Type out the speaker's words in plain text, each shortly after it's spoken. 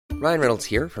Ryan Reynolds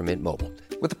here from Mint Mobile.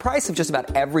 With the price of just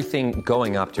about everything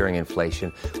going up during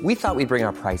inflation, we thought we'd bring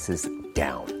our prices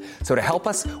down. So to help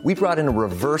us, we brought in a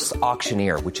reverse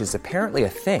auctioneer, which is apparently a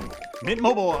thing. Mint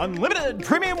Mobile Unlimited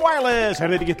Premium Wireless. How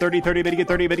to get 30, 30, bit to get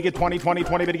 30, bit to get 20, 20,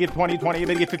 20, bit to get 20, 20,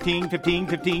 bit to get 15, 15,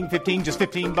 15, 15, just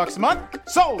 $15 a month?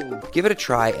 Sold! Give it a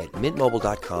try at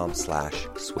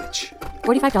mintmobile.com/switch.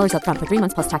 $45 up front for 3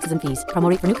 months plus taxes and fees. Promo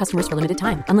rate for new customers for limited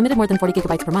time. Unlimited more than 40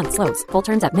 gigabytes per month. Slows full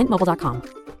terms at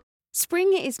mintmobile.com.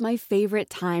 Spring is my favorite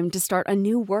time to start a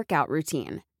new workout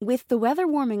routine. With the weather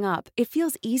warming up, it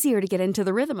feels easier to get into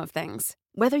the rhythm of things.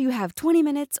 Whether you have 20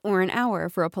 minutes or an hour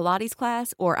for a Pilates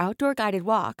class or outdoor guided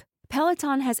walk,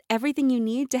 Peloton has everything you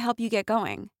need to help you get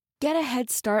going. Get a head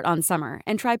start on summer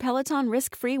and try Peloton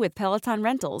risk-free with Peloton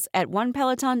Rentals at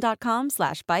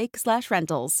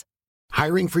onepeloton.com/bike/rentals.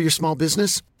 Hiring for your small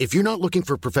business? If you're not looking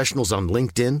for professionals on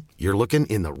LinkedIn, you're looking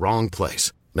in the wrong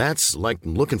place. That's like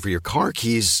looking for your car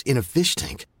keys in a fish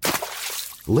tank.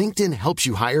 LinkedIn helps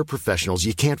you hire professionals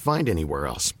you can't find anywhere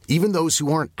else, even those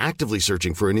who aren't actively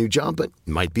searching for a new job but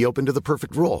might be open to the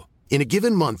perfect role. In a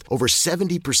given month, over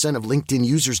 70% of LinkedIn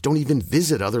users don't even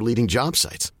visit other leading job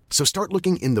sites. So start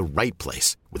looking in the right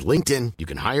place. With LinkedIn, you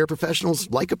can hire professionals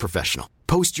like a professional.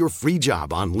 Post your free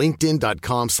job on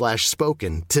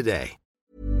linkedin.com/spoken today.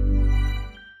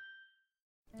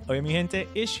 Oye, mi gente,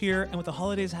 Ish here, and with the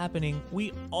holidays happening,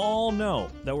 we all know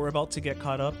that we're about to get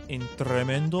caught up in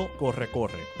tremendo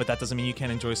corre-corre. But that doesn't mean you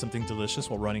can't enjoy something delicious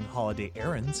while running holiday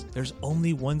errands. There's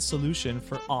only one solution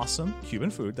for awesome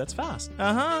Cuban food that's fast.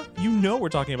 You know we're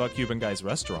talking about Cuban Guys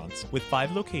restaurants. With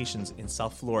 5 locations in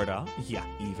South Florida, yeah,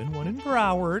 even one in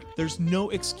Broward, there's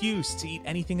no excuse to eat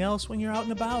anything else when you're out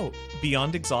and about.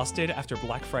 Beyond exhausted after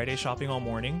Black Friday shopping all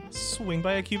morning, swing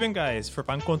by a Cuban Guys for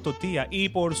pan con tortilla y,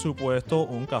 por supuesto,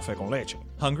 un café con leche.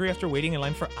 Hungry after waiting in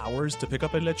line for hours to pick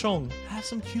up el lechon? Have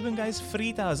some Cuban Guys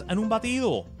fritas and un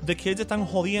batido. The kids están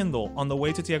jodiendo on the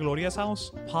way to Tia Gloria's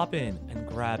house? Pop in and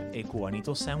grab a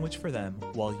cubanito sandwich for them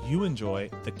while you enjoy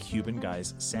the Cuban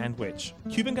Guys sandwich.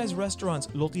 Cuban Guys restaurants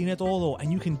lo tiene todo,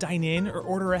 and you can dine in or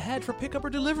order ahead for pickup or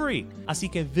delivery. Así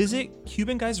que visit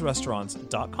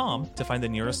cubanguysrestaurants.com to find the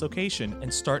nearest location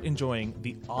and start enjoying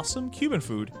the awesome Cuban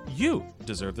food you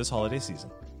deserve this holiday season.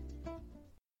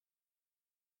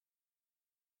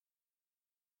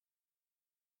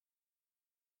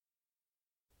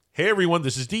 Hey everyone,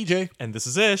 this is DJ. And this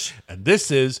is Ish. And this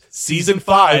is Season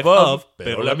 5 of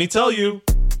Pero Let Me Tell You.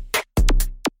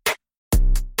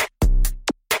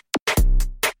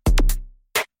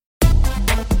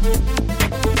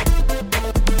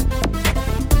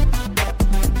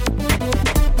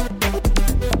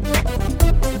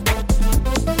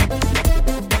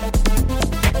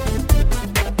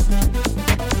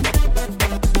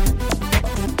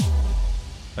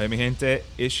 Hey mi gente,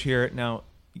 Ish here. Now,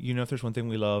 you know if there's one thing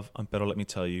we love on Pero Let Me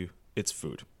Tell You, it's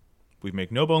food. We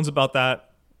make no bones about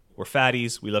that. We're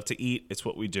fatties. We love to eat. It's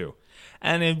what we do.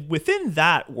 And within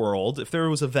that world, if there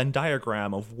was a Venn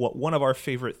diagram of what one of our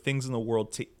favorite things in the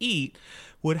world to eat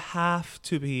would have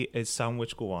to be a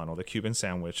sandwich cubano, the Cuban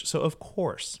sandwich. So, of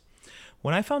course,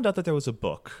 when I found out that there was a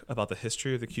book about the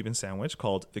history of the Cuban sandwich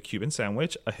called The Cuban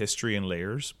Sandwich, A History in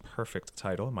Layers, perfect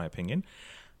title in my opinion,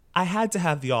 I had to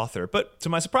have the author, but to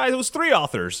my surprise, it was 3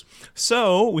 authors.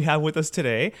 So we have with us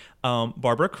today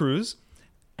Barbara Cruz,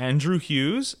 Andrew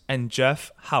Hughes, and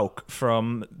Jeff Hauk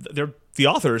from the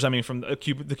authors. I mean, from the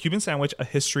Cuban Sandwich, A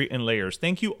History in Layers.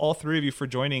 Thank you, all 3 of you, for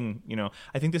joining. You know,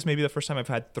 I think this may be the first time I've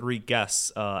had 3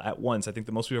 guests at once. I think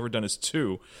the most we've ever done is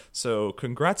 2. So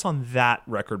congrats on that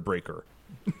record breaker.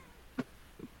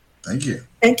 Thank you.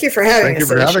 Thank you for having us. Thank you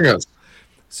for having us.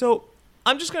 So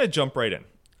I'm just going to jump right in.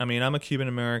 I mean, I'm a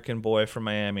Cuban-American boy from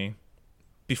Miami.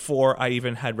 Before I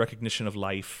even had recognition of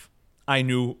life, I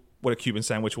knew what a Cuban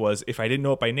sandwich was. If I didn't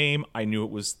know it by name, I knew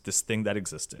it was this thing that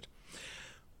existed.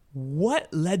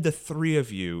 What led the 3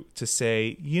 of you to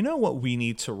say, you know what, we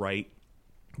need to write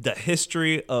the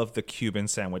history of the Cuban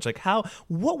sandwich? Like,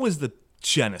 what was the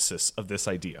genesis of this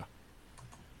idea?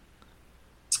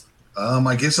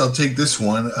 I guess I'll take this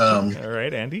one. All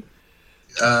right, Andy.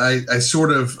 I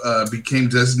sort of became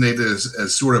designated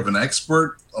as sort of an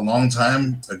expert a long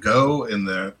time ago in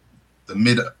the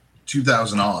mid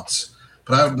 2000s.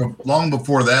 But long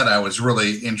before that, I was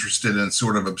really interested and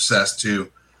sort of obsessed too.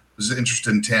 Was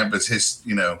interested in Tampa's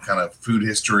kind of food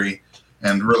history,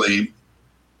 and really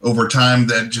over time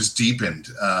that just deepened.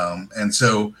 And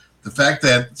so the fact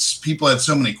that people had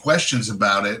so many questions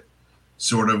about it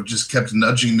sort of just kept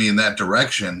nudging me in that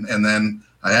direction. And then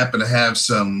I happened to have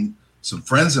some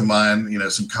friends of mine,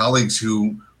 some colleagues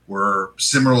who were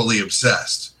similarly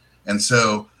obsessed. And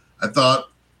so I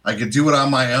thought I could do it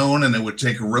on my own and it would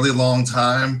take a really long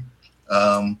time.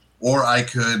 or I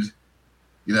could,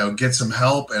 get some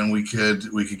help, and we could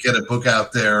get a book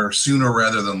out there sooner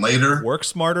rather than later. Work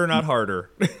smarter, not harder.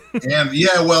 And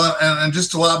and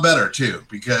just a lot better too,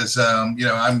 because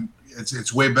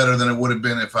it's way better than it would have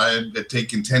been if I had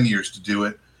taken 10 years to do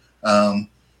it.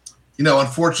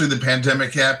 Unfortunately, the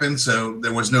pandemic happened, so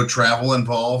there was no travel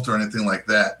involved or anything like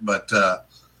that. But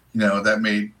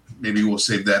that maybe we'll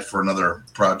save that for another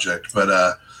project.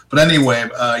 But anyway,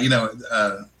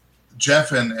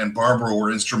 Jeff and Barbara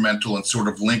were instrumental in sort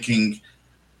of linking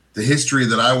the history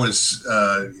that I was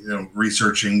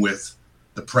researching with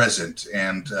the present,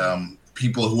 and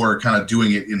people who are kind of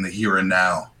doing it in the here and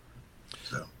now.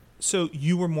 So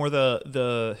you were more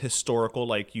the historical,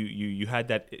 like you had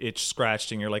that itch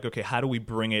scratched, and you're like, okay, how do we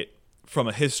bring it from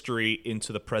a history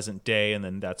into the present day? And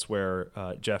then that's where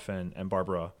Jeff and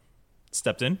Barbara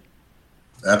stepped in.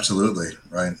 Absolutely,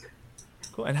 right.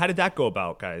 Cool. And how did that go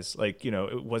about, guys? Like,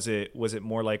 was it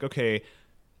more like, okay,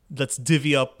 let's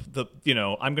divvy up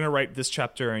I'm going to write this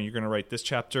chapter and you're going to write this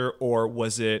chapter, or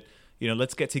was it,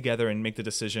 let's get together and make the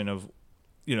decision of,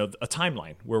 a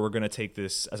timeline where we're going to take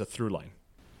this as a through line?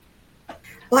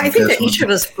 Well, I think that each of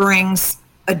us brings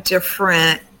a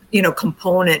different,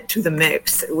 component to the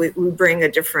mix. We bring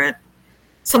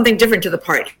something different to the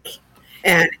party.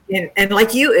 And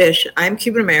like you, Ish, I'm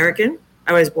Cuban American.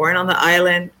 I was born on the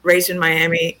island, raised in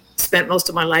Miami, spent most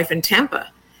of my life in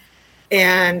Tampa.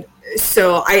 And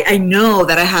so I know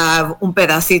that I have un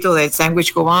pedacito de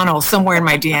sandwich cubano somewhere in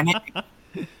my DNA.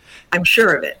 I'm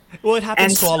sure of it. Well, it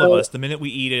happens to all of us. The minute we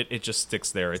eat it, it just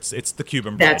sticks there. It's the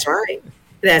Cuban bread. That's right.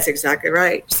 That's exactly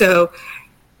right. So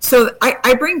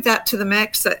I bring that to the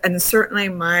mix, and certainly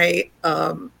my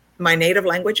native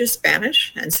language is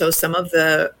Spanish, and so some of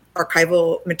the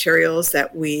archival materials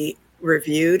that we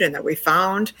reviewed and that we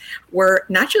found were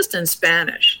not just in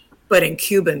Spanish, but in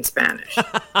Cuban Spanish. You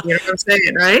know what I'm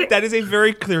saying, right? That is a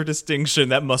very clear distinction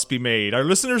that must be made. Our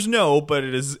listeners know, but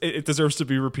it deserves to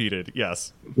be repeated.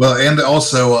 Yes. Well, and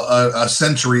also a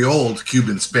century-old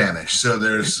Cuban Spanish. So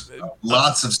there's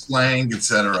lots of slang,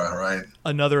 etc. Right?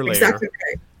 Another layer. Exactly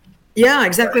right. Yeah,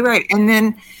 exactly right. And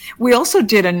then we also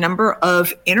did a number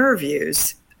of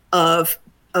interviews of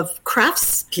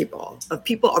craftspeople,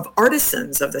 of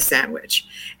artisans of the sandwich.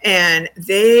 And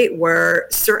they were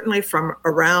certainly from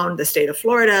around the state of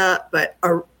Florida, but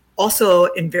are also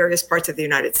in various parts of the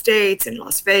United States, in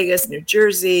Las Vegas, New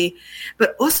Jersey,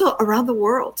 but also around the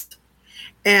world.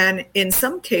 And in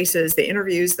some cases, the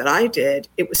interviews that I did,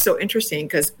 it was so interesting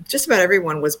because just about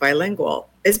everyone is bilingual,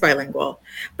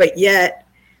 but yet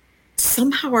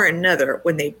somehow or another,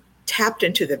 when they tapped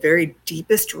into the very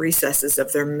deepest recesses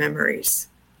of their memories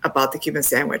about the Cuban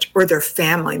sandwich or their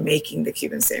family making the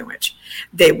Cuban sandwich,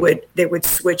 they would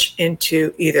switch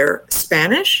into either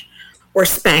Spanish or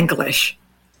Spanglish,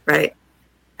 right?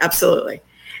 Absolutely.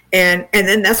 And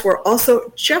then that's where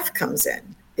also Jeff comes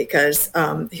in, because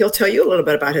he'll tell you a little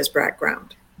bit about his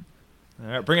background. All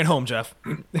right, bring it home, Jeff.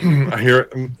 I hear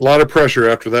a lot of pressure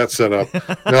after that setup.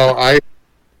 No,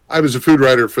 I was a food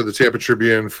writer for the Tampa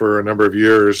Tribune for a number of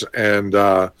years, and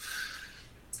I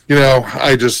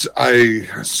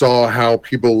saw how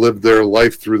people lived their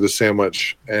life through the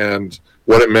sandwich and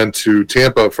what it meant to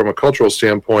Tampa from a cultural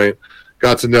standpoint.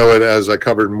 Got to know it as I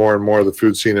covered more and more of the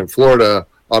food scene in Florida,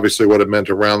 obviously what it meant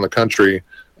around the country,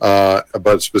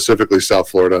 but specifically South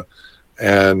Florida.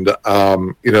 And,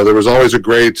 there was always a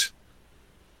great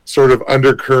sort of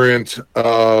undercurrent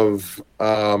of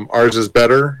ours is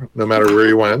better no matter where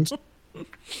you went.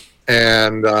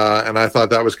 And I thought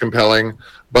that was compelling.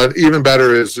 But even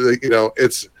better is,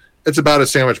 it's about a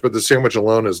sandwich, but the sandwich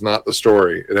alone is not the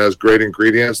story. It has great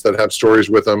ingredients that have stories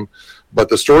with them, but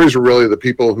the stories are really the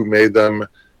people who made them,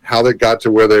 how they got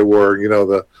to where they were.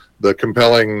 The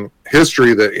compelling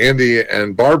history that Andy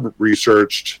and Barb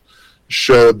researched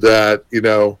showed that,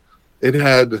 it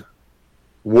had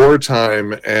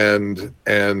wartime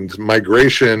and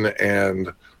migration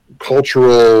and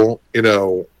cultural,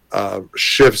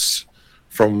 shifts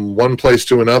from one place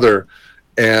to another.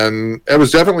 And it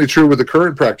was definitely true with the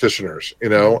current practitioners,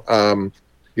 the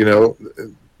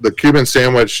Cuban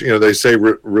sandwich, they say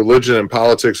religion and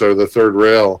politics are the third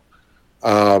rail.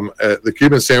 The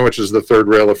Cuban sandwich is the third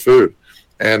rail of food.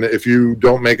 And if you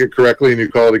don't make it correctly and you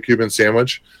call it a Cuban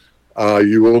sandwich,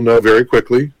 you will know very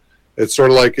quickly. It's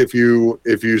sort of like if you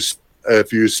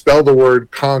spell the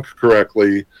word conch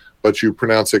correctly, but you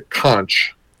pronounce it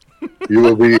conch, you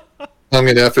will be hung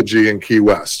in effigy in Key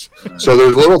West. So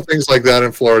there's little things like that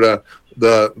in Florida.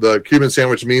 The Cuban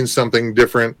sandwich means something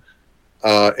different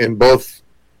in both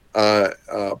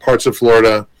parts of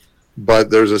Florida, but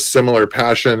there's a similar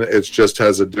passion. It just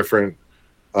has a different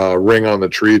ring on the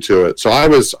tree to it. So I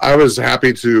was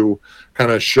happy to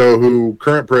kind of show who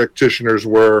current practitioners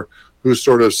were, who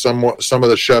sort of some of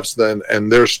the chefs then,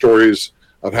 and their stories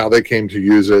of how they came to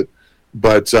use it.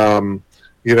 But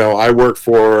I work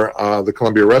for the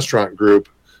Columbia Restaurant Group,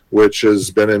 which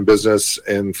has been in business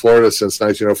in Florida since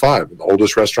 1905, the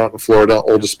oldest restaurant in Florida,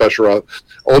 oldest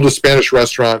Spanish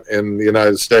restaurant in the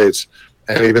United States.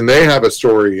 And even they have a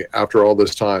story after all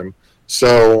this time.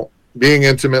 So being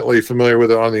intimately familiar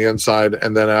with it on the inside,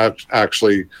 and then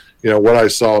actually, what I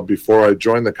saw before I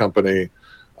joined the company,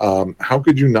 how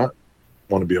could you not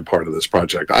want to be a part of this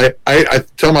project? I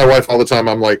tell my wife all the time,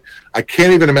 I'm like, I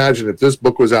can't even imagine if this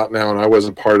book was out now and I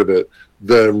wasn't part of it,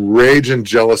 the rage and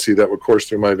jealousy that would course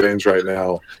through my veins right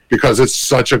now, because it's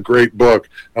such a great book.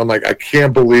 I'm like, I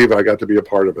can't believe I got to be a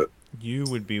part of it. You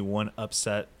would be one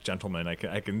upset gentleman.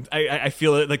 I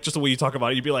feel it, like, just the way you talk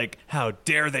about it. You'd be like, how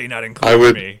dare they not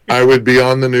include me? I would be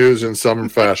on the news in some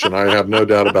fashion. I have no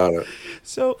doubt about it.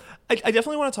 So I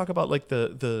definitely want to talk about like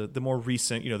the more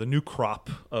recent, the new crop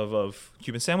of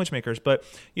Cuban sandwich makers. But,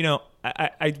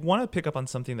 I want to pick up on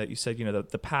something that you said,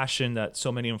 the passion that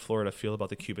so many in Florida feel about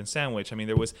the Cuban sandwich. I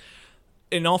mean,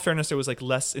 in all fairness, there was like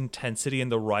less intensity in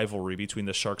the rivalry between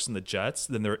the Sharks and the Jets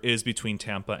than there is between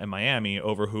Tampa and Miami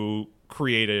over who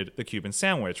created the Cuban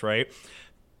sandwich, right?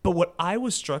 But what I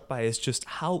was struck by is just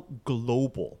how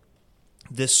global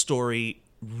this story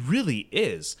really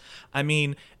is. I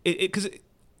mean, because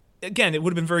again, it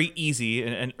would have been very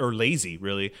easy or lazy,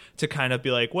 really, to kind of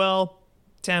be like, well,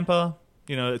 Tampa,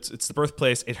 it's the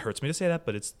birthplace. It hurts me to say that,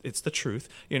 but it's the truth,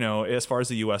 as far as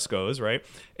the U.S. goes, right?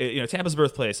 Tampa's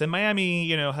birthplace, and Miami,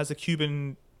 has a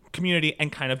Cuban community, and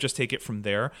kind of just take it from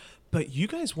there. But you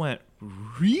guys went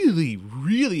really,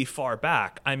 really far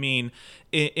back. I mean,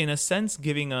 in a sense,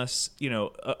 giving us,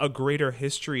 a greater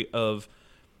history of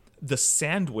the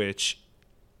sandwich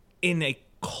in a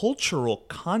cultural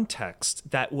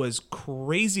context that was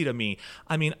crazy to me.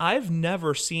 I mean, I've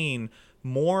never seen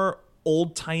more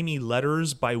old-timey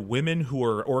letters by women who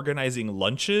are organizing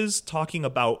lunches talking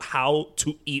about how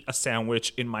to eat a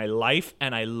sandwich in my life,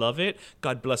 and I love it.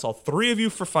 God bless all three of you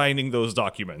for finding those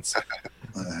documents.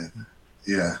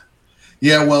 Yeah.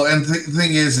 Well, and the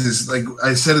thing is like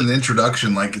I said in the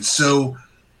introduction, like it's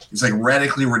like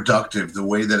radically reductive the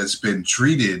way that it's been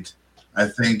treated. I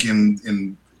think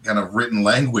in kind of written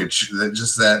language,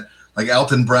 that like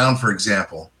Alton Brown, for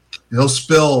example, he'll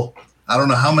spill I don't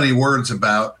know how many words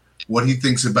about what he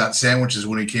thinks about sandwiches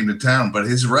when he came to town, but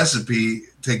his recipe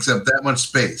takes up that much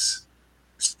space.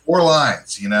 It's 4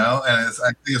 lines, and I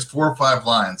think it's 4 or 5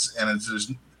 lines, and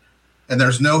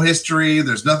there's no history,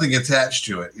 there's nothing attached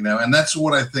to it, and that's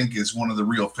what I think is one of the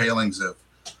real failings of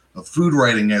food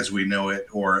writing as we know it,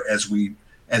 or we've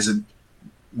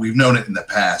known it in the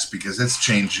past, because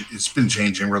it's been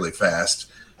changing really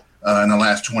fast in the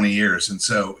last 20 years. And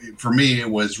so for me, it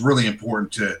was really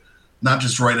important to not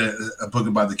just write a book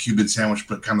about the Cuban sandwich,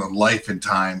 but kind of the life and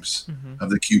times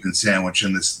of the Cuban sandwich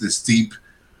and this deep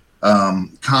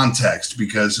context,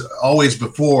 because always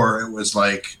before it was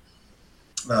like,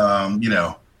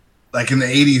 like in the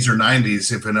 80s or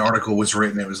 90s, if an article was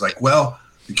written, it was like, well,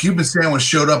 the Cuban sandwich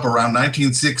showed up around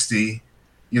 1960,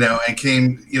 and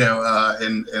came,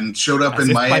 and showed up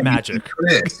in Miami. By magic.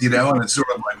 And it's sort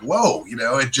of like, whoa,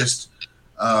 it just,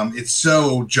 it's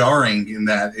so jarring in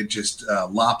that it just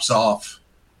lops off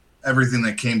everything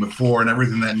that came before and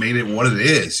everything that made it what it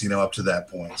is, up to that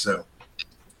point. So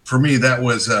for me, that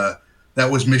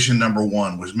was mission number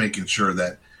 1, was making sure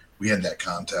that we had that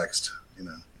context,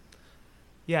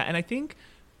 Yeah, and I think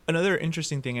another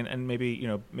interesting thing, and maybe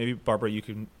maybe Barbara, you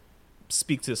can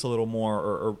speak to this a little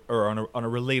more, or on a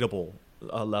relatable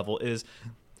level, is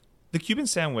the Cuban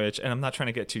sandwich. And I'm not trying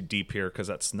to get too deep here because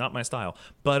that's not my style,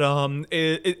 but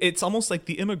it's almost like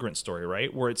the immigrant story,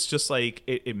 right? Where it's just like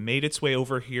it made its way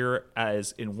over here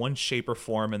as in one shape or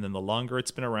form, and then the longer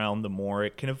it's been around, the more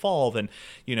it can evolve. And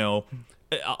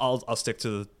I'll stick to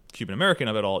the Cuban American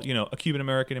of it all. A Cuban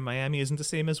American in Miami isn't the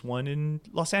same as one in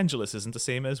Los Angeles, isn't the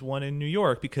same as one in New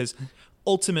York, because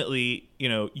ultimately,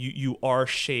 you are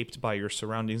shaped by your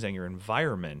surroundings and your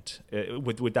environment.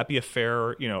 Would that be a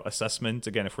fair, assessment?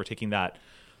 Again, if we're taking that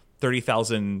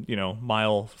 30,000,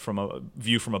 mile from a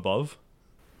view from above.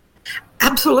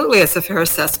 Absolutely, it's a fair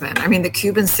assessment. I mean, the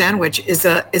Cuban sandwich is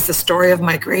a story of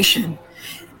migration.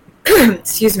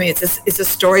 Excuse me. It's a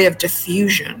story of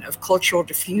diffusion, of cultural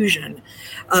diffusion,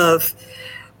 of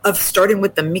starting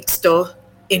with the mixto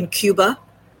in Cuba,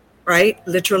 right?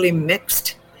 Literally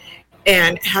mixed,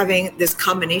 and having this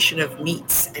combination of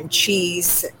meats and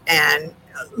cheese. And,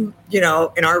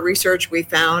 in our research, we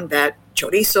found that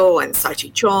chorizo and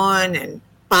salchichon and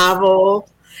pavo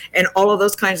and all of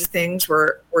those kinds of things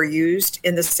were used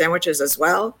in the sandwiches as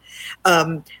well.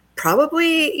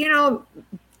 Probably,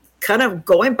 kind of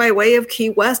going by way of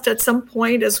Key West at some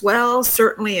point as well,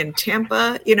 certainly in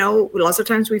Tampa. Lots of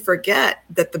times we forget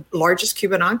that the largest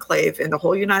Cuban enclave in the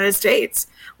whole United States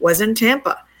was in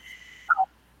Tampa.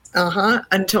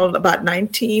 Until about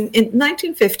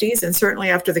 1950s, and certainly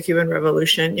after the Cuban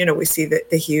Revolution, we see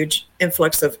the huge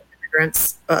influx of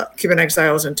immigrants, Cuban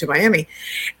exiles into Miami.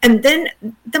 And then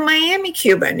the Miami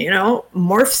Cuban,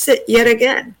 morphs it yet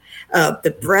again.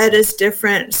 The bread is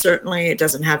different. Certainly it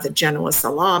doesn't have the Genoa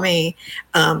salami.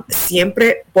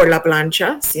 Siempre por la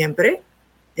plancha, siempre.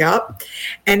 Yep.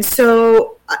 And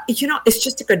so, it's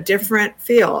just like a different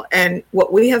feel. And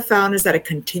what we have found is that it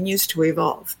continues to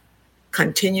evolve.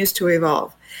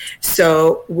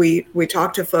 So we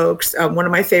talked to folks. One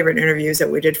of my favorite interviews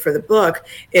that we did for the book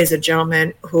is a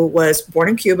gentleman who was born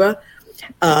in Cuba,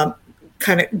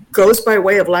 kind of goes by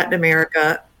way of Latin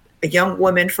America. A young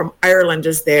woman from Ireland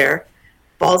is there,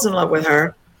 falls in love with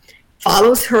her,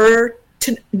 follows her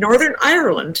to Northern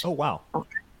Ireland. Oh, wow.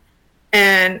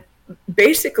 And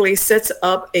basically sets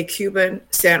up a Cuban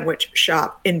sandwich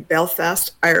shop in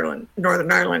Belfast, Ireland,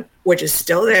 Northern Ireland, which is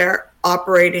still there,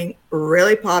 operating,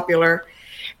 really popular.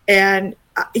 And,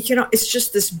 it's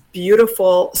just this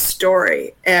beautiful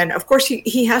story. And of course,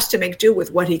 he has to make do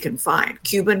with what he can find.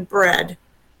 Cuban bread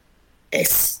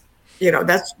is,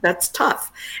 that's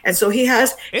tough. And so he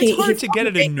has... It's hard to get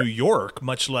it in New York,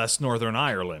 much less Northern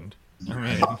Ireland. I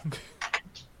mean...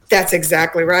 That's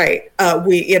exactly right.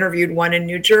 We interviewed one in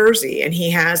New Jersey, and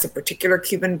he has a particular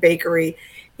Cuban bakery,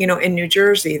 in New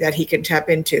Jersey that he can tap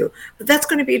into. But that's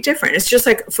going to be different. It's just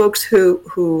like folks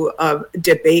who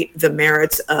debate the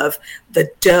merits of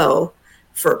the dough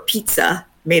for pizza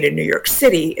made in New York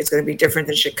City is going to be different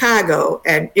than Chicago,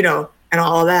 and and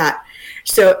all of that.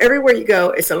 So everywhere you go,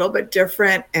 it's a little bit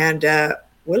different, and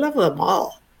we love them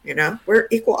all. We're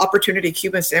equal opportunity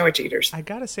Cuban sandwich eaters. I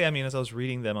gotta say, as I was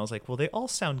reading them, I was like, well, they all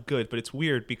sound good, but it's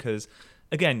weird because,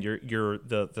 again, you're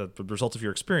the result of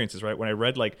your experiences, right? When I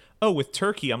read with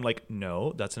turkey, I'm like,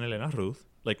 no, that's an Elena Ruth.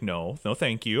 Like, no,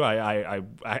 thank you.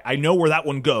 I know where that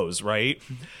one goes, right?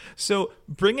 So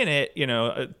bringing it,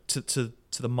 to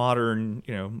the modern,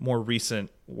 more recent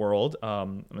world.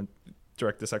 I'm gonna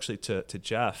direct this actually to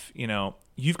Jeff.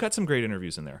 You've got some great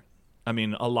interviews in there. A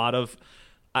lot of.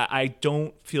 I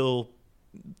don't feel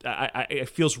it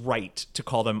feels right to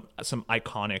call them some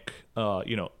iconic,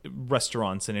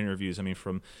 restaurants and interviews.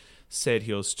 From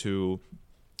Sergio's to,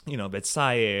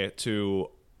 Betsaye to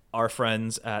our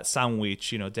friends at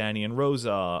Sandwich, Danny and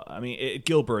Rosa.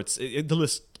 Gilbert's. The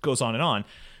list goes on and on.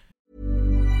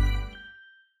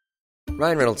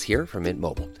 Ryan Reynolds here from Mint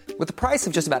Mobile. With the price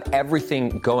of just about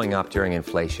everything going up during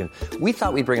inflation, we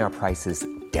thought we'd bring our prices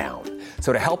down.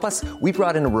 So to help us, we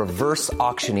brought in a reverse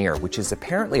auctioneer, which is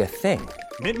apparently a thing.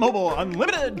 Mint Mobile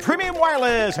Unlimited Premium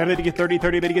Wireless. How to get 30,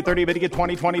 30, bit to get 30, bit to get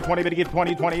 20, 20, 20, bit to get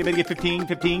 20, 20, bit to get 15,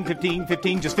 15, 15,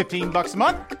 15, just $15 a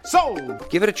month? Sold!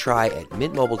 Give it a try at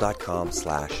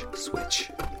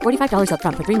mintmobile.com/switch. $45 up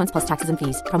front for 3 months plus taxes and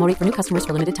fees. Promo rate for new customers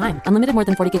for limited time. Unlimited more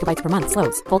than 40 gigabytes per month.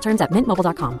 Slows full terms at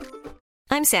mintmobile.com.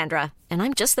 I'm Sandra, and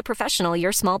I'm just the professional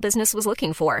your small business was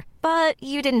looking for. But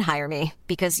you didn't hire me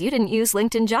because you didn't use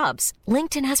LinkedIn Jobs.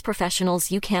 LinkedIn has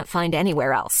professionals you can't find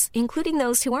anywhere else, including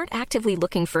those who aren't actively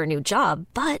looking for a new job,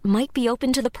 but might be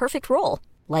open to the perfect role,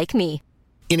 like me.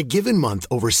 In a given month,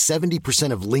 over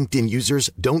 70% of LinkedIn users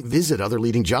don't visit other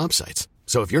leading job sites.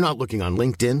 So if you're not looking on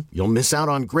LinkedIn, you'll miss out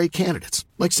on great candidates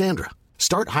like Sandra.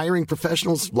 Start hiring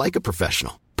professionals like a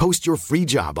professional. Post your free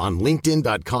job on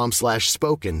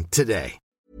linkedin.com/spoken today.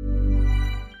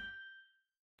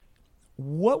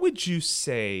 What would you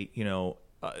say, you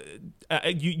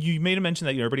made a mention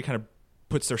that everybody kind of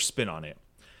puts their spin on it.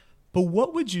 But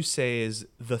what would you say is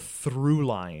the through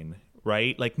line,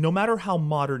 right? Like, no matter how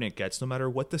modern it gets, no matter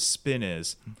what the spin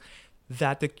is,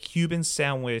 that the Cuban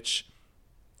sandwich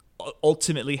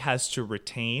ultimately has to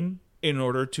retain in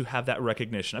order to have that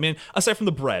recognition? Aside from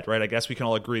the bread, right? I guess we can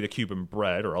all agree the Cuban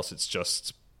bread, or else it's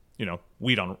just,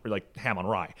 wheat on, like ham on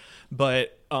rye.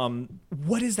 But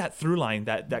what is that through line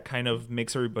that kind of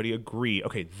makes everybody agree,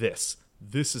 okay, this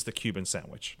is the Cuban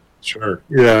sandwich? Sure.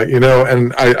 Yeah.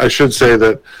 And I should say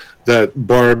that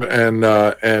Barb and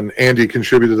Andy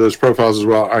contributed those profiles as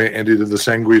well. Andy did the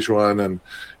Sandwich one,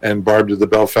 and Barb did the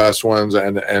Belfast ones,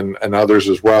 and others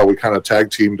as well. We kind of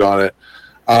tag teamed on it.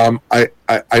 I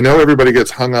know everybody gets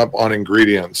hung up on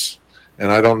ingredients,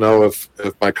 and I don't know if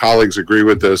my colleagues agree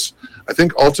with this. I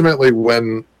think ultimately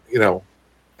when,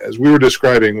 as we were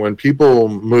describing, when people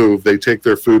move, they take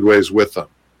their foodways with them.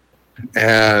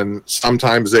 And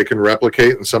sometimes they can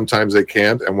replicate and sometimes they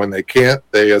can't. And when they can't,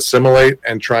 they assimilate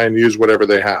and try and use whatever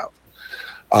they have.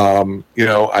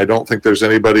 I don't think there's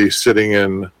anybody sitting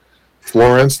in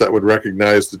Florence that would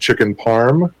recognize the chicken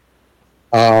parm.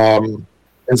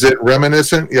 Is it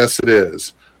reminiscent? Yes, it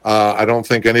is. I don't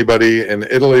think anybody in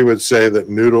Italy would say that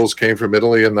noodles came from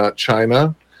Italy and not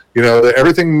China.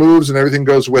 Everything moves and everything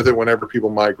goes with it whenever people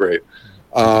migrate.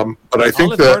 But I think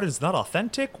Olive that Garden is not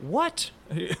authentic. What?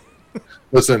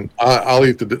 Listen, I'll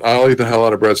eat the hell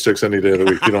out of breadsticks any day of the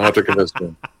week. You don't have to convince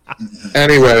me.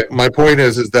 Anyway, my point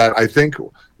is that I think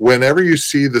whenever you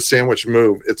see the sandwich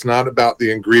move, it's not about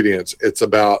the ingredients. It's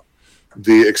about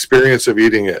the experience of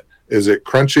eating it. Is it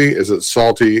crunchy? Is it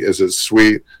salty? Is it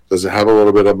sweet? Does it have a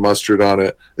little bit of mustard on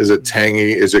it? Is it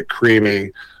tangy? Is it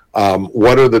creamy?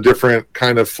 What are the different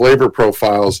kind of flavor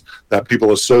profiles that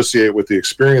people associate with the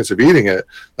experience of eating it?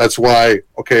 That's why,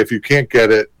 if you can't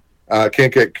get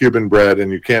Cuban bread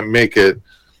and you can't make it,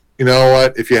 you know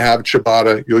what? If you have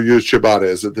ciabatta, you'll use ciabatta.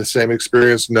 Is it the same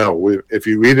experience? No. If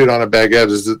you eat it on a baguette,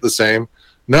 is it the same?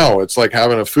 No. It's like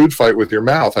having a food fight with your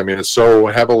mouth. I mean, it's so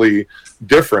heavily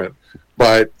different.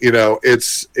 But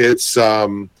it's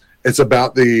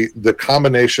about the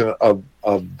combination of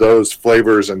those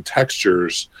flavors and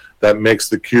textures that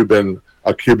makes a Cuban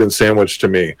sandwich to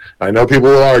me. I know people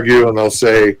will argue and they'll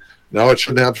say, no, it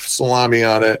shouldn't have salami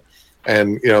on it.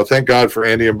 And thank God for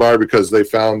Andy and Barb, because they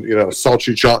found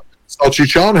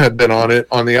salchichon had been on it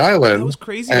on the island. That was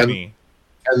crazy to me.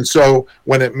 And so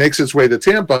when it makes its way to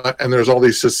Tampa and there's all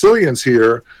these Sicilians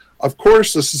here, of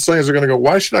course the Sicilians are going to go,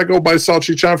 why should I go buy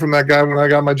salchichon from that guy when I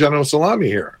got my Genoa salami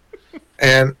here?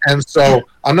 And so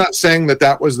I'm not saying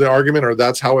that was the argument or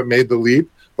that's how it made the leap,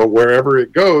 but wherever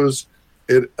it goes,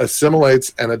 it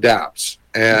assimilates and adapts.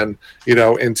 And,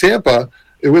 in Tampa,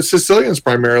 it was Sicilians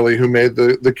primarily who made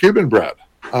the Cuban bread.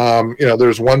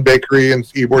 There's one bakery in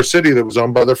Ybor City that was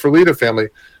owned by the Ferlita family,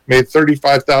 made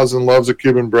 35,000 loaves of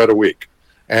Cuban bread a week.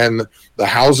 And the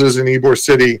houses in Ybor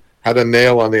City had a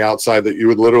nail on the outside that you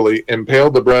would literally impale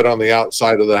the bread on the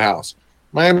outside of the house.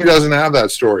 Miami doesn't have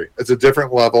that story. It's a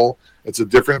different level. It's a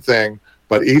different thing.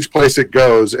 But each place it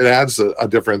goes, it adds a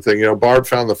different thing. Barb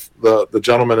found the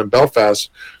gentleman in Belfast.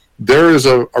 There is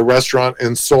a restaurant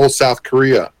in Seoul, South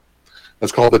Korea.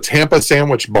 It's called the Tampa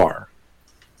Sandwich Bar.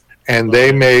 And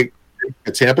they make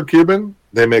a Tampa Cuban.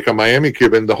 They make a Miami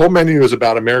Cuban. The whole menu is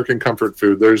about American comfort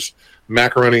food. There's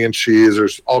macaroni and cheese.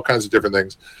 There's all kinds of different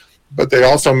things. But they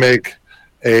also make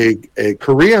a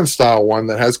Korean style one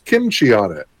that has kimchi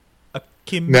on it. A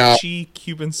kimchi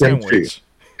Cuban sandwich.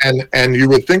 And you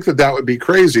would think that would be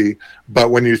crazy,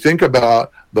 but when you think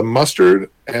about the mustard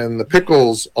and the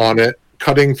pickles on it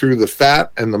cutting through the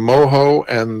fat and the mojo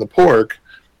and the pork,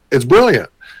 it's brilliant.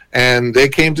 And they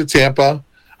came to Tampa.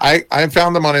 I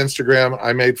found them on Instagram.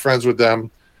 I made friends with them.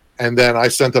 And then I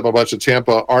sent them a bunch of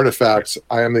Tampa artifacts.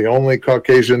 I am the only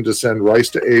Caucasian to send rice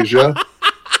to Asia.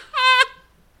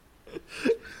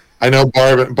 I know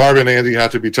Barb and Andy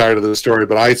have to be tired of this story,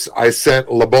 but I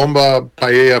sent La Bomba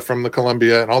Paella from the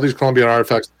Colombia and all these Colombian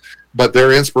artifacts. But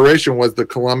their inspiration was the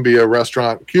Colombia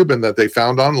restaurant Cuban that they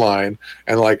found online.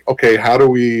 And how do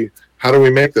we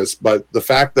make this? But the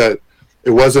fact that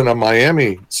it wasn't a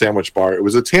Miami sandwich bar, it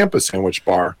was a Tampa sandwich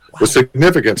bar, was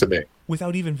significant to me.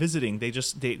 Without even visiting,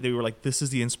 they were like, this is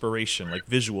the inspiration. Like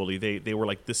visually, they were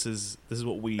like, this is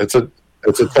what we. It's a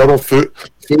total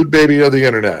food baby of the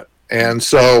internet. And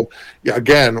so,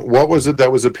 again, what was it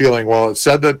that was appealing? Well, it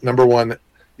said that, number one,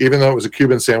 even though it was a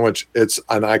Cuban sandwich, it's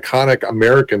an iconic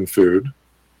American food.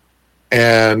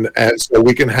 And so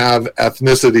we can have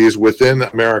ethnicities within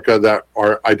America that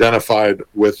are identified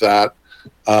with that.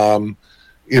 And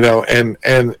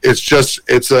it's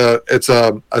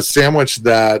a sandwich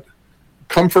that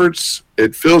comforts,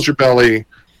 it fills your belly,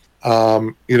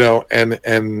 and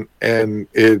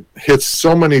it hits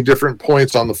so many different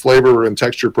points on the flavor and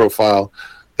texture profile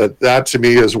that to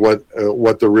me is what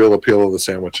the real appeal of the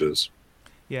sandwich is.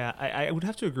 Yeah, I would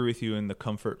have to agree with you in the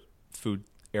comfort food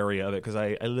area of it, because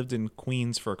I lived in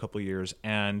Queens for a couple of years,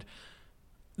 and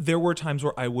there were times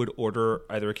where I would order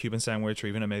either a Cuban sandwich or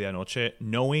even a medianoche,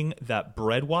 knowing that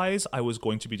bread-wise I was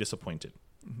going to be disappointed.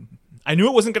 I knew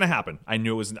it wasn't going to happen. I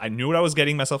knew what I was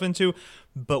getting myself into,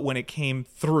 but when it came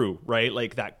through, right,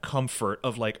 like that comfort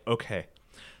of like, okay,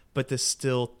 but this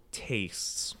still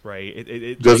tastes, right?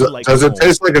 Does it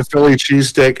taste like a Philly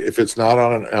cheesesteak if it's not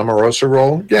on an Amorosa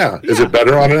roll? Yeah. Is it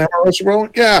better on an Amorosa roll?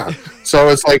 Yeah. So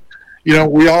it's like,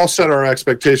 we all set our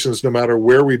expectations no matter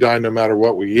where we dine, no matter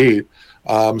what we eat.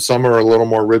 Some are a little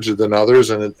more rigid than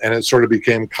others, and it sort of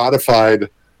became codified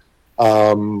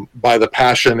by the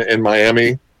passion in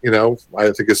Miami.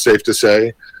 I think it's safe to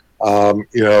say.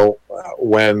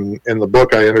 When in the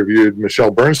book I interviewed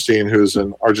Michelle Bernstein, who's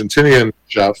an Argentinian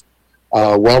chef,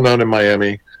 well known in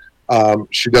Miami.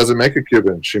 She doesn't make a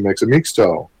Cuban; she makes a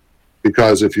mixto,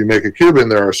 because if you make a Cuban,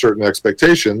 there are certain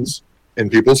expectations in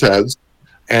people's heads,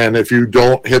 and if you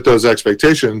don't hit those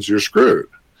expectations, you're screwed.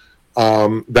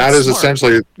 That's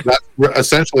essentially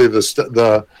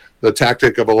the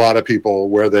tactic of a lot of people,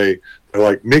 where they're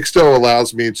like, mixto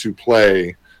allows me to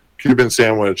play. Cuban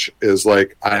sandwich is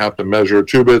like, I have to measure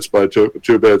 2 bits by 2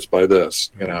 bits by this,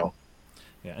 Yeah,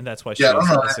 and that's why. I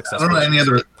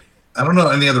don't know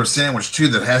any other sandwich too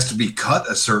that has to be cut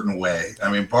a certain way.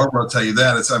 I mean, Barbara will tell you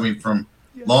that. It's from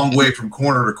long way from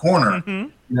corner to corner.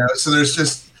 So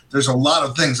there's a lot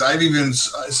of things. I've even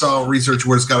saw research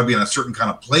where it's got to be on a certain kind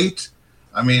of plate.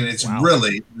 I mean, it's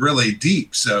really, really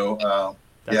deep. So.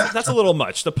 That's a little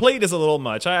much. The plate is a little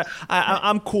much.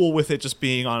 I'm cool with it just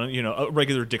being on a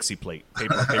regular Dixie plate,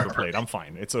 paper plate. I'm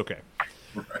fine. It's okay.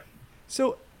 Right.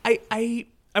 So I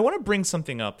want to bring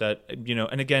something up that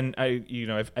and again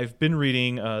I've been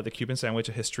reading the Cuban Sandwich: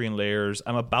 A History in Layers.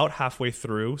 I'm about halfway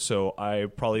through, so I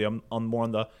probably am more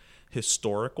on the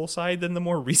historical side than the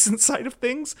more recent side of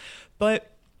things.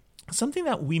 But something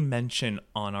that we mention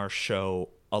on our show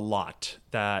a lot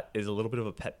that is a little bit of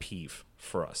a pet peeve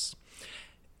for us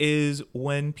is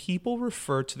when people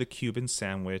refer to the Cuban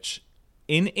sandwich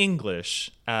in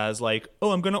English as like,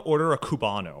 oh, I'm going to order a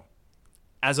Cubano,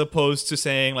 as opposed to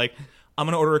saying like, I'm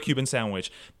going to order a Cuban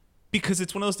sandwich. Because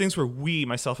it's one of those things where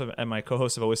myself and my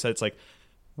co-hosts have always said, it's like,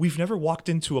 we've never walked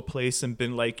into a place and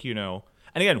been like, and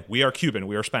again, we are Cuban,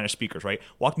 we are Spanish speakers, right?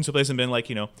 Walked into a place and been like,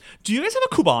 do you guys have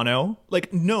a Cubano?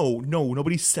 Like, no,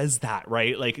 nobody says that,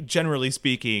 right? Like, generally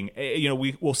speaking,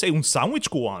 we'll say un sandwich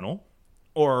cubano,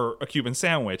 or a Cuban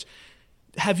sandwich.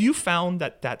 Have you found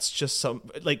that that's just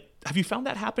have you found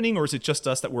that happening, or is it just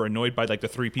us that we're annoyed by like the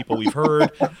 3 people we've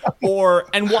heard?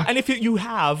 And if you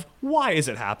have, why is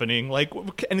it happening? Like,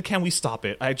 and can we stop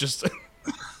it? Because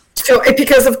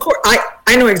of course,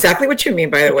 I know exactly what you mean,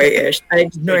 by the way, Ish. I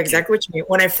know exactly what you mean.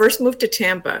 When I first moved to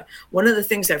Tampa, one of the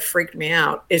things that freaked me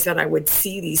out is that I would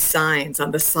see these signs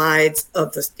on the sides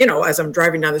of the, as I'm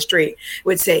driving down the street, it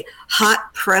would say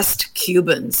hot pressed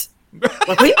Cubans. Like,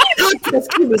 what do you mean hot pressed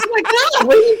Cubans? Oh my God,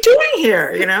 what are you doing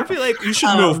here? I feel like you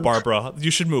should move, Barbara.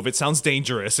 You should move. It sounds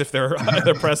dangerous if they're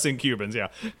pressing Cubans. Yeah,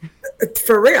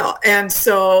 for real. And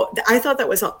so I thought that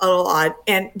was a little odd.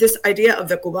 And this idea of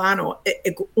the Cubano,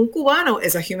 un Cubano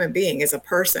is a human being, is a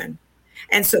person,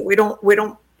 and so we don't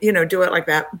do it like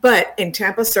that. But in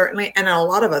Tampa, certainly, and in a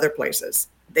lot of other places,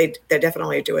 they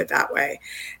definitely do it that way.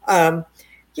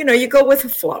 You go with the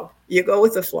flow.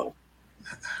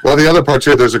 Well, the other part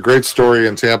too, there's a great story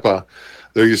in Tampa.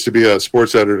 There used to be a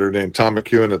sports editor named Tom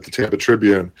McEwen at the Tampa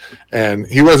Tribune, and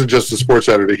he wasn't just a sports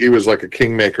editor, he was like a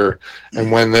kingmaker.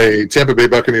 And when the Tampa Bay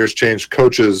Buccaneers changed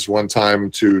coaches one time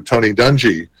to Tony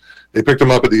Dungy, they picked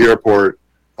him up at the airport,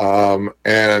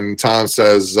 and Tom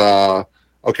says,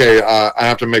 okay, I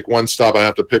have to make one stop. I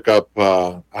have to pick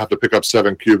up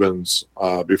 7 Cubans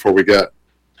before we get.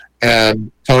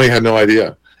 And Tony had no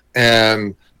idea.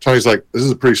 And Tony's like, this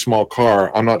is a pretty small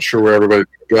car. I'm not sure where everybody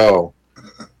can go.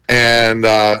 And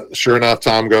sure enough,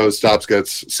 Tom goes, stops,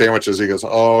 gets sandwiches. He goes,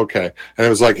 oh, okay. And it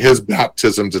was like his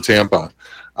baptism to Tampa.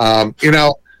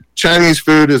 Chinese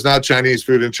food is not Chinese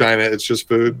food in China. It's just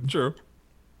food. True.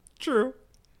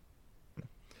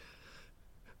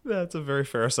 That's a very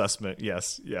fair assessment.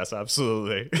 Yes,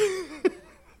 absolutely.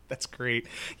 That's great.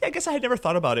 Yeah, I guess I had never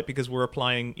thought about it because we're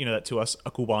applying, that to us,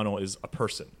 a Cubano is a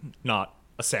person, not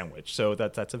a sandwich. So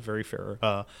that's a very fair.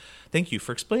 Thank you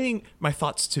for explaining my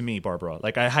thoughts to me, Barbara.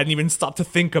 Like, I hadn't even stopped to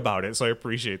think about it, so I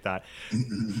appreciate that.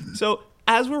 So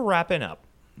as we're wrapping up,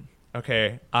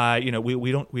 okay,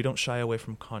 we don't shy away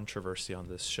from controversy on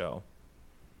this show.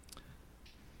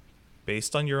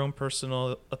 Based on your own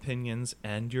personal opinions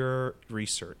and your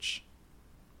research,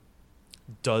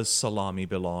 does salami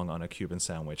belong on a Cuban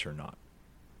sandwich or not?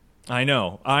 I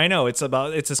know.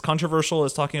 It's as controversial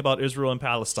as talking about Israel and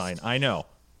Palestine. I know.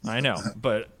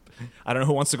 But I don't know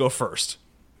who wants to go first.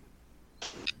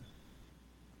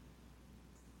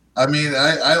 I mean,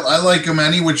 I like them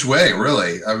any which way,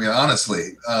 really. I mean,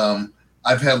 honestly,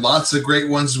 I've had lots of great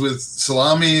ones with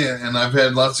salami, and I've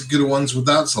had lots of good ones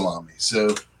without salami.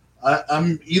 So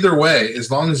I'm either way,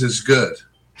 as long as it's good.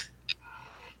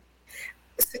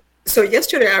 So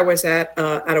yesterday I was at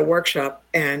a workshop,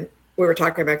 and we were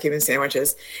talking about Cuban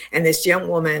sandwiches, and this young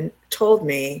woman told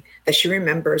me that she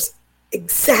remembers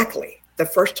exactly the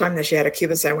first time that she had a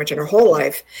Cuban sandwich in her whole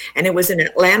life, and it was in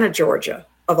Atlanta, Georgia,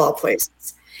 of all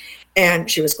places.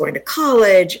 and she was going to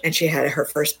college, and she had her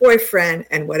first boyfriend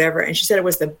and whatever. And she said it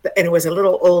was a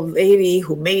little old lady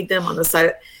who made them on the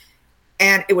side,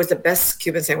 and it was the best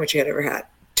Cuban sandwich she had ever had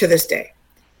to this day.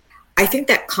 I think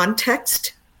that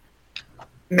context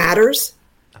matters.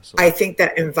 Absolutely. I think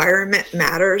that environment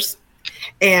matters.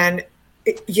 And,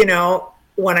 you know,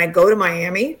 when I go to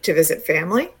Miami to visit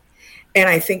family, and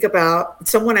I think about,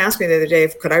 someone asked me the other day,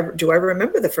 do I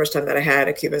remember the first time that I had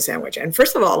a Cuban sandwich? And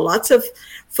first of all, lots of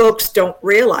folks don't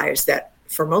realize that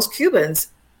for most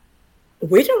Cubans,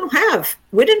 we didn't have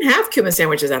Cuban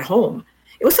sandwiches at home.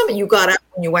 It was something you got up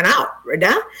when you went out, right?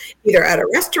 Either at a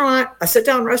restaurant, a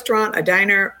sit-down restaurant, a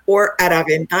diner, or at a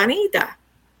ventanita.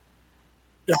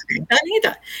 La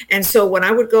ventanita. And so when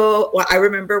I would go, I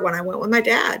remember when I went with my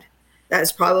dad, that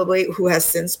is probably, who has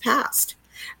since passed,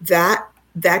 that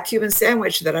Cuban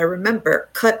sandwich that I remember,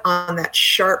 cut on that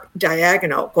sharp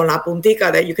diagonal con la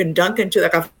puntica that you can dunk into the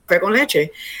café con leche.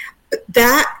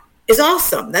 That is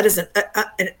awesome. That is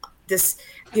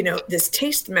this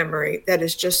taste memory that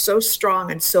is just so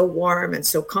strong and so warm and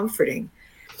so comforting.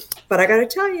 But I got to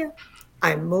tell you,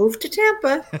 I moved to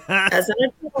Tampa as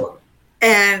an adult.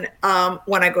 And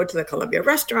when I go to the Columbia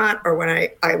restaurant, or when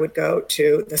I would go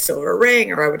to the Silver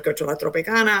Ring, or I would go to La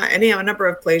Tropicana, a number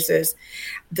of places,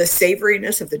 the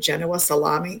savoriness of the Genoa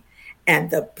salami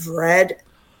and the bread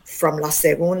from La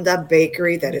Segunda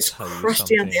Bakery that is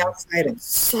crusty on the outside and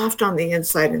soft on the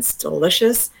inside and it's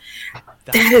delicious.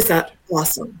 That is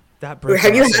awesome. That bread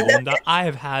from La Segunda, I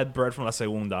have had bread from La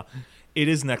Segunda. It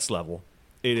is next level.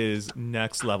 It is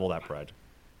next level, that bread.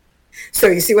 So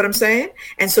you see what I'm saying?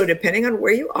 And so depending on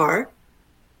where you are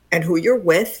and who you're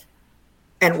with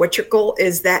and what your goal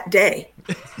is that day.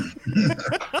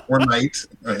 Or night.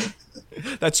 Right.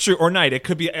 That's true. Or night. It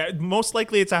could be, most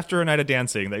likely it's after a night of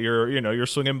dancing that you're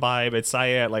swinging by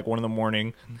Betsaya at like 1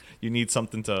 a.m. You need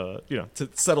something to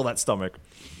settle that stomach.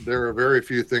 There are very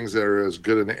few things that are as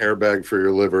good an airbag for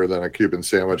your liver than a Cuban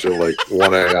sandwich at like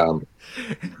 1 a.m.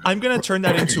 I'm going to turn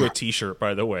that into a t-shirt,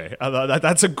 by the way.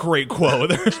 That's a great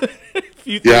quote.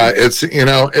 Yeah,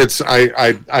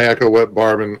 I echo what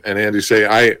Barb and Andy say.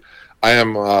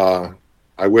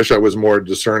 I wish I was more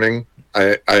discerning.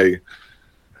 I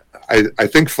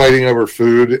think fighting over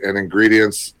food and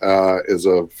ingredients is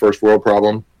a first world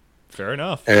problem. Fair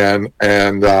enough. And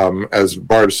as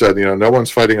Barb said, no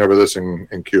one's fighting over this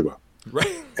in Cuba.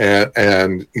 Right.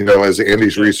 And as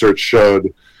Andy's research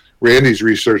showed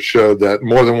that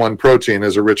more than one protein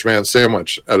is a rich man's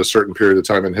sandwich at a certain period of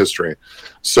time in history.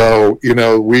 So,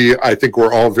 I think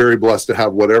we're all very blessed to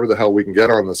have whatever the hell we can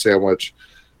get on the sandwich.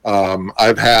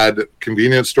 I've had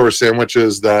convenience store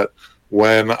sandwiches that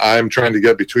when I'm trying to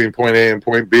get between point A and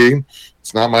point B,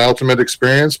 it's not my ultimate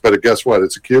experience, but guess what?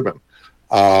 It's a Cuban.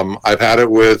 I've had it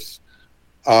with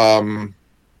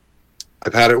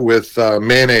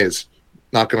mayonnaise.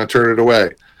 Not going to turn it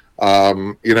away.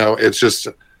 It's just,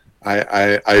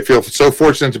 I feel so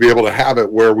fortunate to be able to have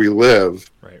it where we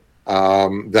live. Right.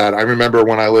 That I remember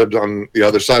when I lived on the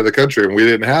other side of the country and we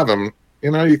didn't have them,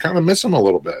 you kind of miss them a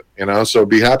little bit, so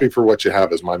be happy for what you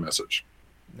have is my message.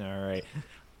 All right.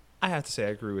 I have to say, I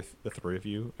agree with the three of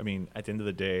you. I mean, at the end of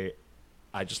the day,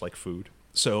 I just like food.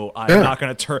 So I'm not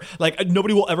going to turn,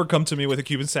 nobody will ever come to me with a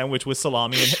Cuban sandwich with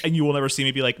salami, and you will never see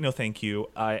me be like, no, thank you.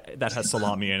 That has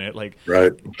salami in it.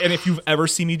 Right. And if you've ever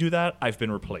seen me do that, I've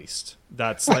been replaced.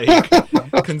 That's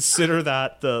consider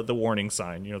that the warning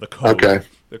sign, the code,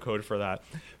 the code for that.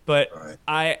 But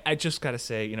right. I just got to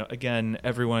say, again,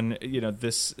 everyone,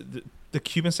 the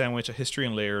Cuban Sandwich, A History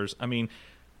in Layers. I mean,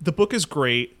 the book is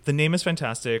great. The name is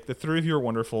fantastic. The three of you are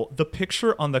wonderful. The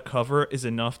picture on the cover is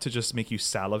enough to just make you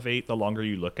salivate the longer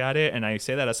you look at it. And I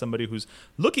say that as somebody who's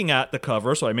looking at the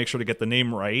cover, so I make sure to get the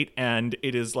name right. And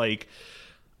it is like,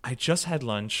 I just had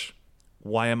lunch.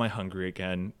 Why am I hungry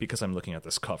again? Because I'm looking at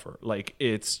this cover.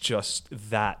 It's just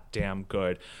that damn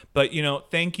good. But,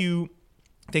 thank you.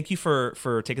 Thank you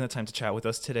for taking the time to chat with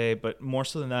us today. But more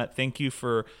so than that, thank you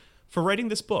for writing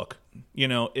this book.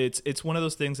 It's one of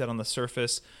those things that on the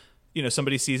surface,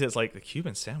 somebody sees it as like the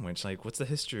Cuban sandwich. What's the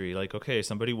history? Okay,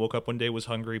 somebody woke up one day, was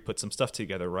hungry, put some stuff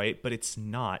together, right? But it's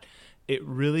not. It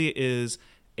really is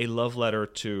a love letter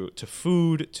to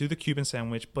food, to the Cuban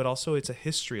sandwich, but also it's a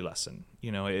history lesson.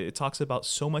 It talks about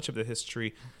so much of the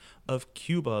history of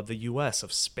Cuba, the U.S.,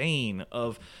 of Spain,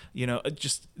 of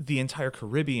just the entire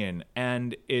Caribbean,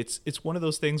 and it's one of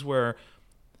those things where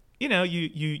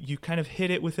you kind of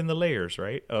hit it within the layers,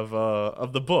 right,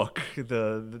 of the book.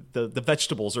 The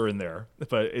vegetables are in there,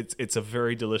 but it's a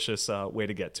very delicious way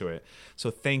to get to it.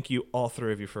 So thank you, all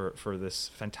three of you, for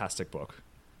this fantastic book.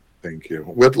 Thank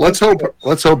you. Let's hope,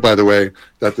 by the way,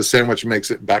 that the sandwich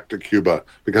makes it back to Cuba,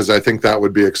 because I think that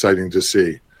would be exciting to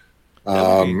see.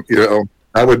 You know,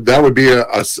 that would be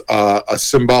a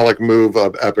symbolic move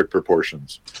of epic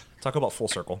proportions. Talk about full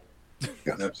circle.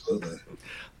 Yeah, absolutely.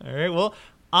 All right. Well,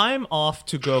 I'm off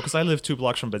to go because I live 2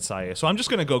 blocks from Betsaye, so I'm just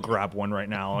gonna go grab one right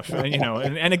now. You know,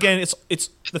 and again, it's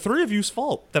the 3 of you's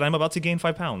fault that I'm about to gain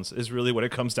 5 pounds is really what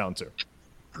it comes down to.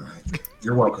 All right.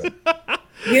 You're welcome.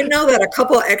 You know that a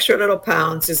couple extra little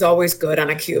pounds is always good on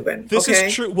a Cuban. This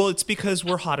is true. Well, it's because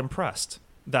we're hot and pressed.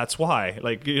 That's why.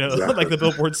 Like, you know, exactly. Like the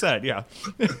billboard said. Yeah.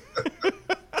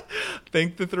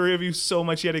 Thank the 3 of you so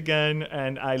much yet again,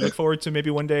 and I look forward to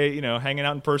maybe one day, you know, hanging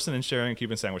out in person and sharing a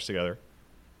Cuban sandwich together.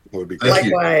 That would be great.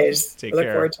 Likewise. Take Look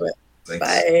care. forward to it. Thanks.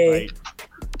 Bye.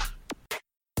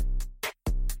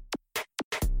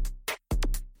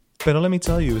 Pero Let Me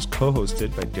Tell You is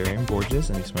co-hosted by Darian Borges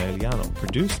and Ismaeliano,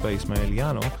 produced by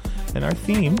Ismaeliano, and our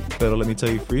theme, Pero Let Me Tell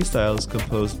You Freestyle, is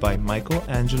composed by Michael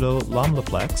Angelo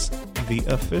Lomlaplex, the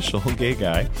official gay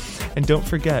guy. And don't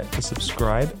forget to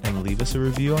subscribe and leave us a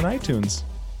review on iTunes.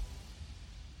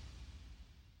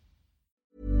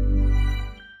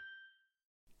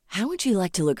 How would you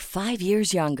like to look 5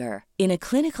 years younger? In a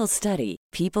clinical study,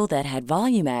 people that had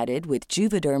volume added with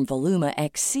Juvederm Voluma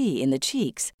XC in the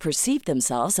cheeks perceived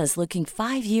themselves as looking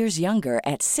 5 years younger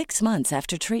at 6 months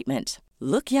after treatment.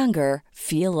 Look younger,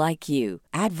 feel like you.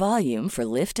 Add volume for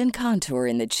lift and contour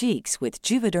in the cheeks with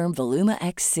Juvederm Voluma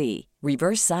XC.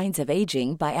 Reverse signs of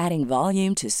aging by adding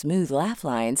volume to smooth laugh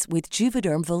lines with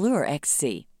Juvederm Volure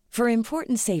XC. For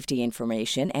important safety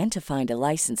information and to find a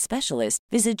licensed specialist,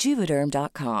 visit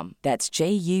Juvederm.com. That's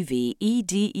JUVEDERM.com.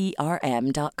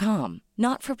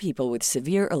 Not for people with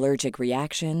severe allergic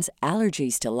reactions,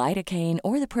 allergies to lidocaine,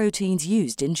 or the proteins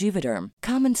used in Juvederm.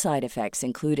 Common side effects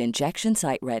include injection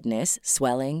site redness,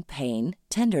 swelling, pain,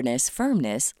 tenderness,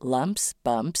 firmness, lumps,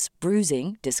 bumps,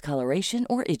 bruising, discoloration,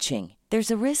 or itching.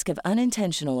 There's a risk of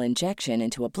unintentional injection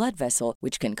into a blood vessel,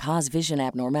 which can cause vision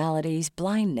abnormalities,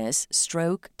 blindness,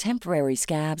 stroke, temporary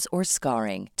scabs, or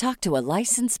scarring. Talk to a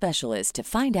licensed specialist to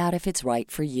find out if it's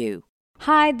right for you.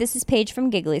 Hi, this is Paige from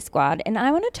Giggly Squad, and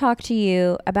I want to talk to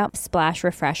you about Splash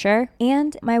Refresher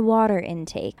and my water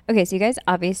intake. Okay, so you guys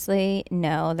obviously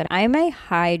know that I'm a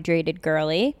hydrated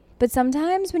girly, but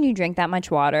sometimes when you drink that much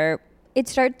water, it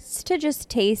starts to just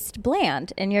taste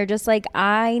bland, and you're just like,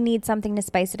 I need something to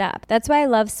spice it up. That's why I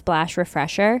love Splash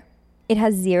Refresher. It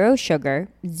has 0 sugar,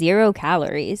 0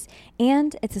 calories,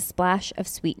 and it's a splash of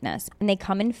sweetness. And they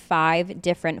come in 5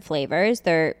 different flavors.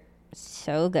 They're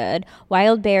so good.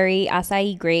 Wild berry,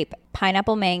 acai grape,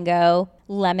 pineapple mango,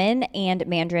 lemon, and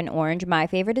mandarin orange. My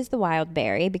favorite is the wild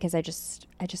berry because I just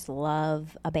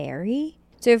love a berry.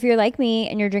 So if you're like me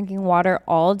and you're drinking water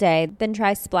all day, then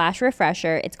try Splash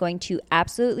Refresher. It's going to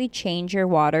absolutely change your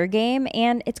water game,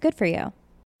 and it's good for you.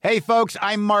 Hey, folks,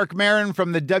 I'm Mark Maron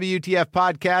from the WTF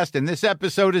Podcast, and this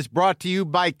episode is brought to you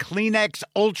by Kleenex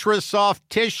Ultra Soft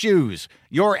Tissues,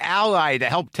 your ally to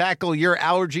help tackle your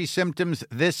allergy symptoms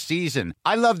this season.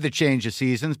 I love the change of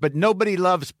seasons, but nobody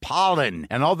loves pollen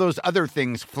and all those other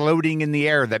things floating in the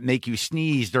air that make you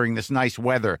sneeze during this nice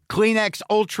weather. Kleenex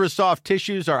Ultra Soft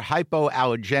Tissues are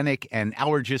hypoallergenic and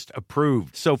allergist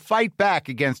approved, so fight back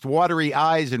against watery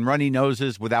eyes and runny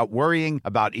noses without worrying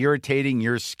about irritating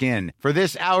your skin. For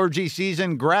this allergy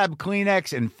season, grab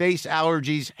Kleenex and face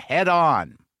allergies head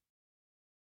on.